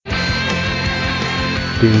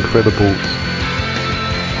The Incredibles.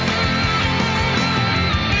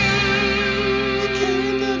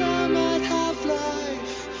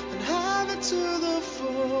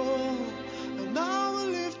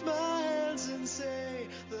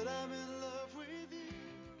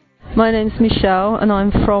 My name's Michelle and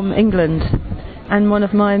I'm from England, and one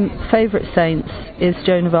of my favourite saints is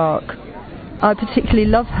Joan of Arc. I particularly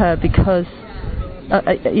love her because,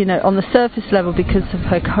 on the surface level, because of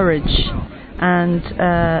her courage and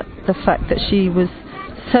the fact that she was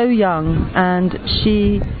so young and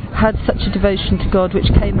she had such a devotion to God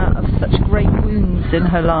which came out of such great wounds in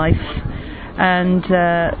her life, and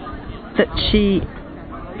that she,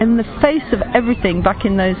 in the face of everything back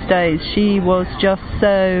in those days, she was just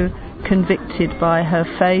so convicted by her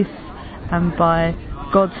faith and by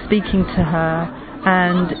God speaking to her,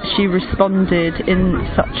 and she responded in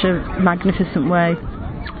such a magnificent way.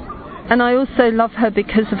 And I also love her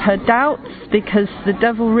because of her doubts, because the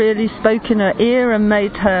devil really spoke in her ear and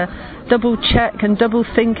made her double check and double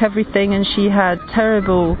think everything, and she had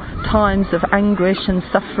terrible times of anguish and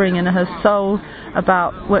suffering in her soul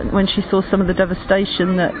about when she saw some of the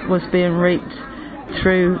devastation that was being wreaked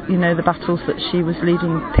through, the battles that she was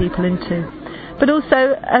leading people into. But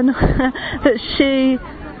also that she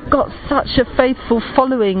got such a faithful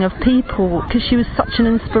following of people because she was such an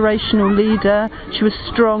inspirational leader. She was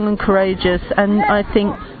strong and courageous, and I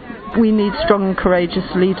think we need strong and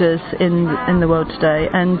courageous leaders in the world today.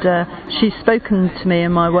 And she's spoken to me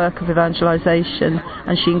in my work of evangelisation,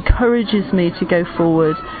 and she encourages me to go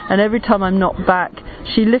forward. And every time I'm knocked back,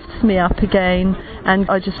 she lifts me up again, and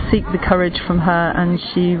I just seek the courage from her, and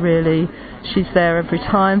she's there every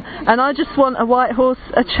time. And I just want a white horse,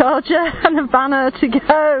 a charger and a banner to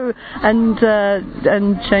go and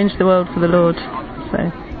change the world for the Lord.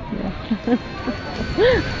 So, yeah.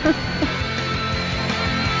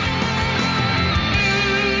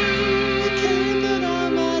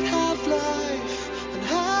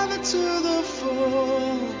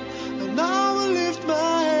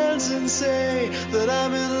 That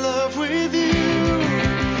I'm in love with you.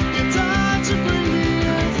 You died to bring me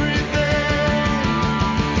everything,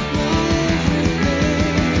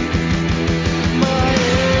 my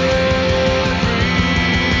everything.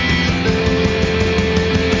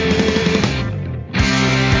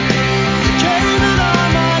 You came that I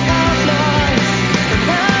might have life and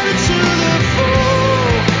have it to the full.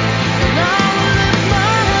 And I will lift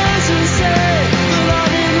my hands and say that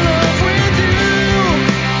I'm in love with you.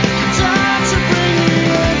 You died to bring me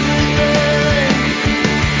everything,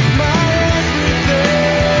 my everything,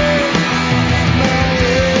 my everything.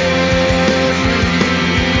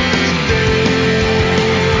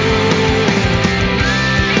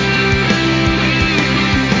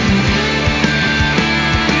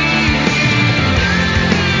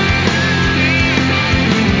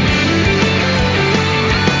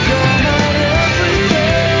 You're my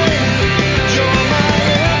everything, you're my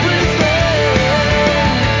everything,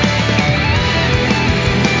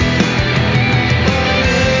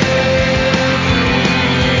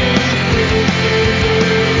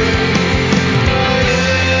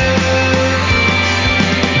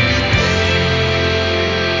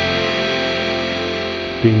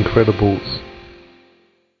 The Incredibles.